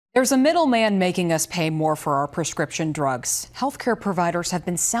There's a middleman making us pay more for our prescription drugs. Healthcare providers have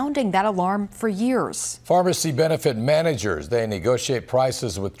been sounding that alarm for years. Pharmacy benefit managers, they negotiate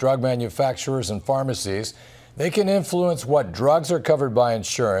prices with drug manufacturers and pharmacies. They can influence what drugs are covered by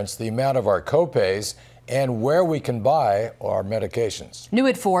insurance, the amount of our copays, and where we can buy our medications. New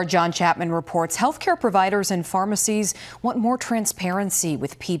at 4, John Chapman reports healthcare providers and pharmacies want more transparency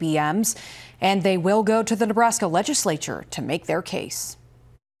with PBMs, and they will go to the Nebraska Legislature to make their case.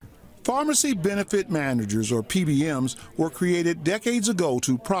 Pharmacy benefit managers, or PBMs, were created decades ago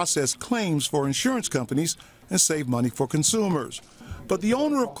to process claims for insurance companies and save money for consumers. But the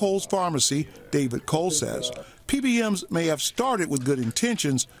owner of Cole's Pharmacy, David Cole, says PBMs may have started with good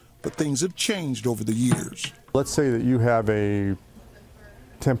intentions, but things have changed over the years. Let's say that you have a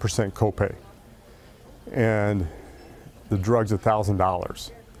 10% copay and the drug's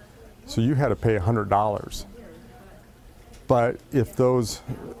 $1,000. So you had to pay $100. But if those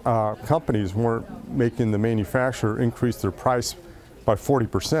companies weren't making the manufacturer increase their price by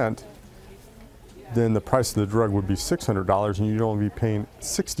 40%, then the price of the drug would be $600 and you'd only be paying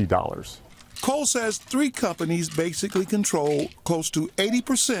 $60. Cole says 3 companies basically control close to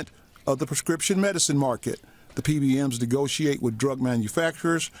 80% of the prescription medicine market. The PBMs negotiate with drug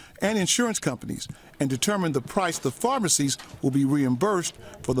manufacturers and insurance companies and determine the price the pharmacies will be reimbursed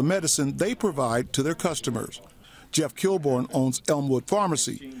for the medicine they provide to their customers. Jeff Kilborn owns Elmwood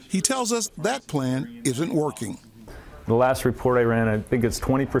Pharmacy. He tells us that plan isn't working. The last report I ran, I think it's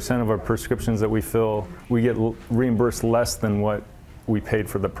 20% of our prescriptions that we fill, we get reimbursed less than what we paid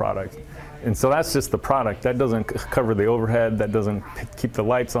for the product. And so that's just the product. That doesn't cover the overhead, that doesn't keep the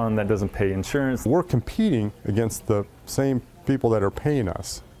lights on, that doesn't pay insurance. We're competing against the same people that are paying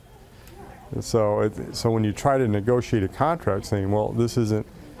us. And so when you try to negotiate a contract saying, well, this isn't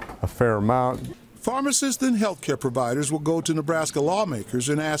a fair amount. Pharmacists and healthcare providers will go to Nebraska lawmakers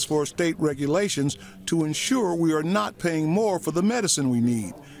and ask for state regulations to ensure we are not paying more for the medicine we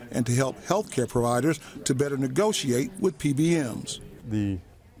need, and to help healthcare providers to better negotiate with PBMs. The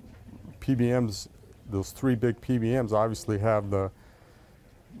PBMs, those 3 big PBMs, obviously have the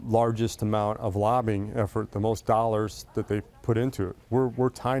largest amount of lobbying effort, the most dollars that they put into it. We're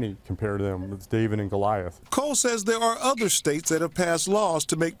tiny compared to them. It's David and Goliath. Cole says there are other states that have passed laws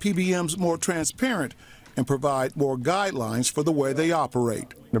to make PBMs more transparent and provide more guidelines for the way they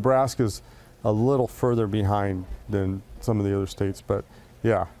operate. Nebraska's a little further behind than some of the other states, but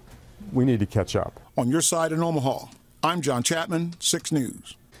yeah, we need to catch up. On your side in Omaha, I'm John Chapman, 6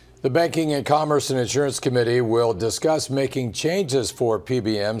 News. The Banking and Commerce and Insurance Committee will discuss making changes for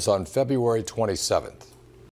PBMs on February 27th.